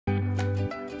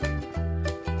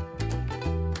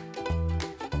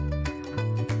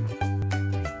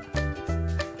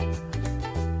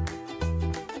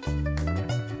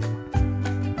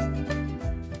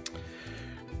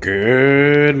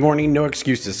Good morning, no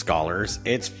excuses, scholars.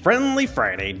 It's Friendly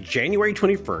Friday, January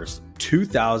 21st,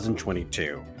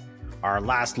 2022. Our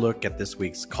last look at this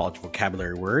week's college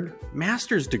vocabulary word,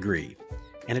 master's degree.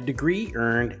 And a degree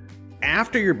earned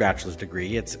after your bachelor's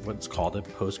degree, it's what's called a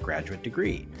postgraduate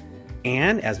degree.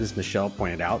 And as Ms. Michelle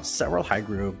pointed out, several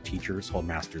Highgrove teachers hold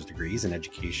master's degrees in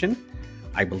education.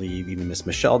 I believe even Ms.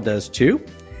 Michelle does too.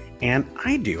 And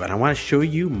I do, and I want to show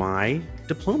you my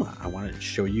diploma. I want to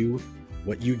show you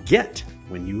what you get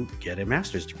when you get a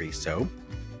master's degree. So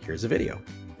here's a video.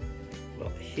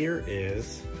 Well, here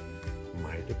is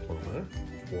my diploma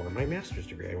for my master's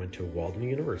degree. I went to Walden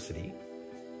University,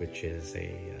 which is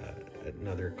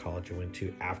another college I went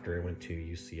to after I went to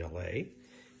UCLA.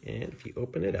 And if you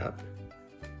open it up,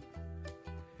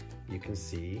 you can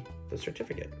see the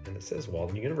certificate. And it says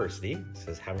Walden University. It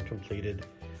says having completed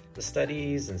the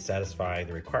studies and satisfy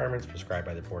the requirements prescribed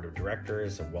by the Board of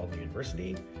Directors of Walden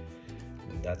University.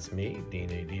 That's me, Dean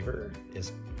A. Deaver,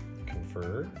 is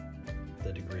conferred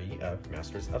the degree of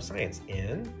Masters of Science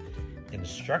in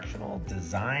Instructional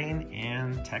Design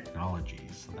and Technology.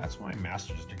 So that's what my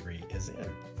master's degree is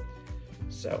in.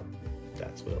 So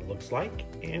that's what it looks like,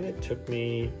 and it took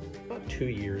me about 2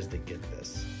 years to get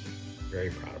this.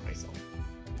 Very proud of myself.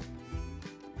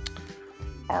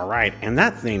 All right, and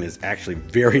that thing is actually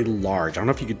very large. I don't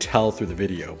know if you could tell through the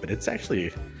video, but it's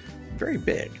actually very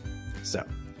big. So,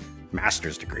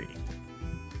 master's degree.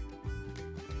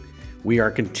 We are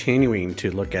continuing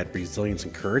to look at resilience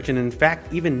and courage, and in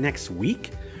fact, even next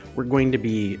week, we're going to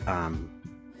be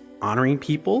honoring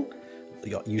people,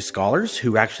 you scholars,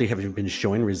 who actually have been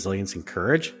showing resilience and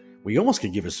courage. We almost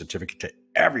could give a certificate to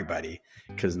everybody,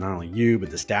 because not only you, but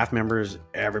the staff members,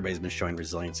 everybody's been showing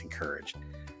resilience and courage.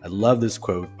 I love this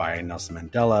quote by Nelson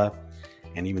Mandela,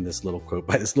 and even this little quote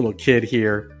by this little kid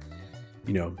here.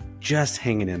 You know, just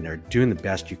hanging in there, doing the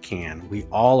best you can. We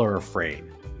all are afraid,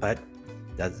 but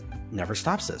that never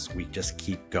stops us. We just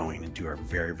keep going and do our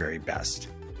very, very best.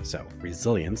 So,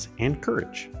 resilience and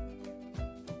courage.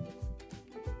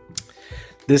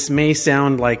 This may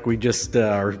sound like we just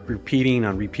are repeating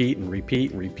on repeat and repeat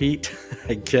and repeat.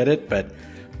 I get it, but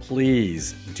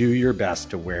please do your best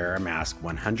to wear a mask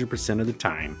 100% of the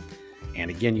time.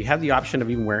 And again, you have the option of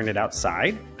even wearing it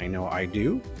outside. I know I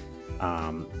do.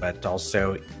 But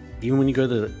also, even when you go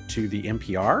to the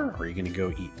NPR or you're going to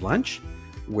go eat lunch,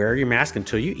 wear your mask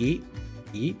until you eat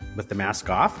with the mask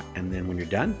off. And then when you're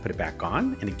done, put it back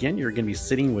on. And again, you're going to be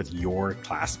sitting with your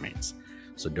classmates.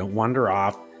 So don't wander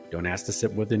off. Don't ask to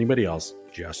sit with anybody else,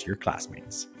 just your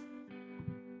classmates.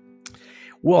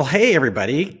 Well, hey,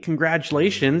 everybody,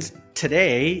 congratulations.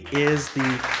 Today is the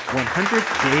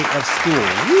 100th day of school.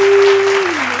 Woo!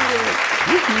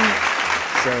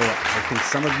 So I think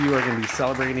some of you are going to be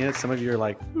celebrating it. Some of you are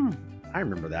like, I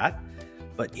remember that.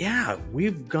 But yeah,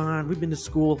 we've been to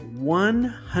school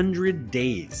 100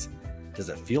 days. Does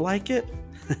it feel like it?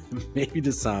 Maybe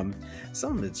to some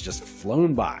of it's just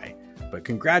flown by. But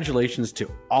congratulations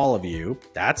to all of you.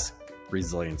 That's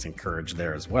resilience and courage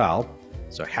there as well.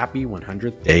 So happy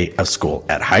 100th day of school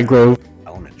at Highgrove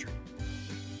Elementary.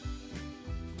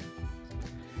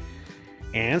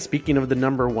 And speaking of the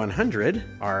number 100,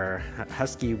 our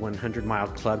Husky 100 Mile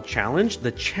Club Challenge.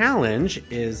 The challenge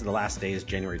is, the last day is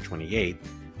January 28th.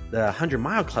 The 100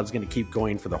 Mile Club is going to keep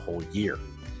going for the whole year.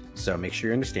 So make sure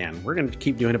you understand, we're going to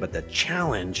keep doing it, but the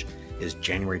challenge is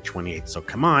January 28th. So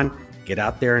come on, get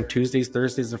out there on Tuesdays,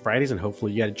 Thursdays, and Fridays, and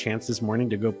hopefully you had a chance this morning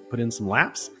to go put in some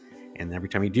laps. And every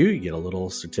time you do, you get a little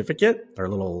certificate or a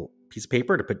little piece of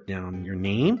paper to put down your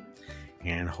name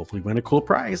and hopefully win a cool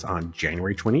prize on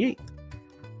January 28th.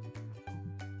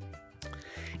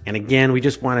 And again, we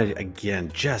just want to,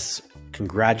 just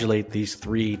congratulate these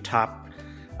 3 top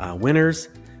winners.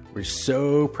 We're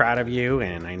so proud of you,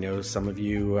 and I know some of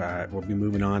you will be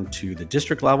moving on to the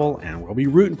district level, and we'll be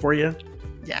rooting for you.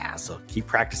 Yeah, so keep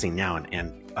practicing now,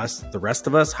 and us, the rest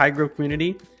of us, Highgrove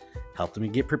community, help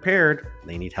them get prepared.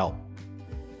 They need help.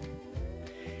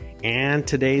 And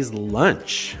today's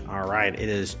lunch, all right, it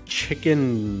is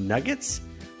chicken nuggets,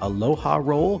 aloha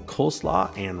roll,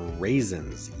 coleslaw, and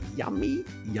raisins. Yummy,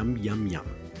 yum, yum, yum.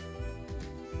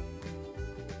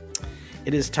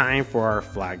 It is time for our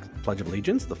Pledge of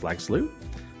Allegiance, the flag salute.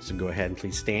 So go ahead and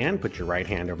please stand, put your right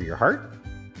hand over your heart,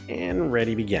 and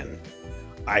ready, begin.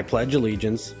 I pledge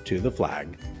allegiance to the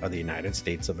flag of the United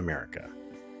States of America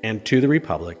and to the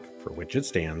republic for which it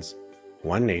stands,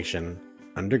 one nation,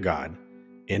 under God,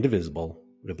 indivisible,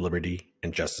 with liberty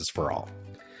and justice for all.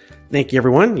 Thank you,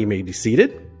 everyone. You may be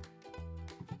seated.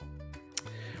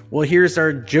 Well, here's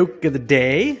our joke of the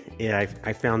day.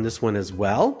 I found this one as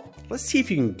well. Let's see if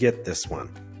you can get this one.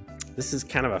 This is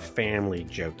kind of a family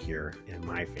joke here in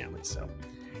my family. So,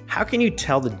 how can you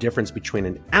tell the difference between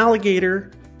an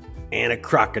alligator and a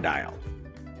crocodile?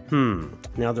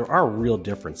 Now there are real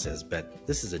differences, but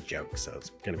this is a joke, so it's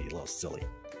going to be a little silly.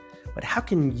 But how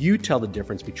can you tell the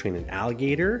difference between an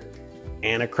alligator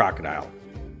and a crocodile?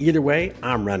 Either way,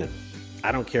 I'm running.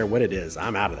 I don't care what it is,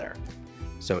 I'm out of there.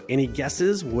 So any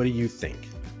guesses? What do you think?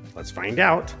 Let's find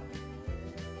out.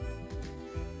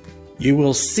 You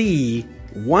will see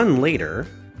one later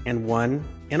and one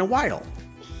in a while.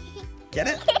 Get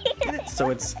it? Get it? So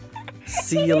it's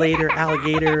see you later,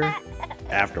 alligator.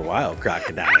 After a while,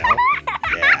 crocodile.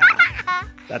 Yeah,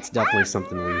 that's definitely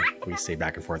something we say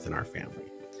back and forth in our family.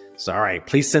 So, all right,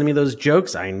 please send me those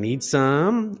jokes. I need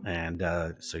some. And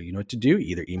so you know what to do.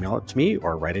 Either email it to me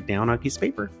or write it down on a piece of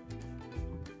paper.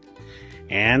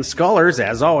 And scholars,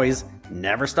 as always,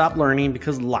 never stop learning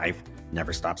because life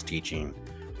never stops teaching.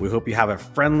 We hope you have a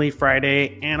friendly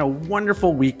Friday and a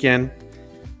wonderful weekend.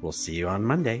 We'll see you on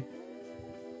Monday.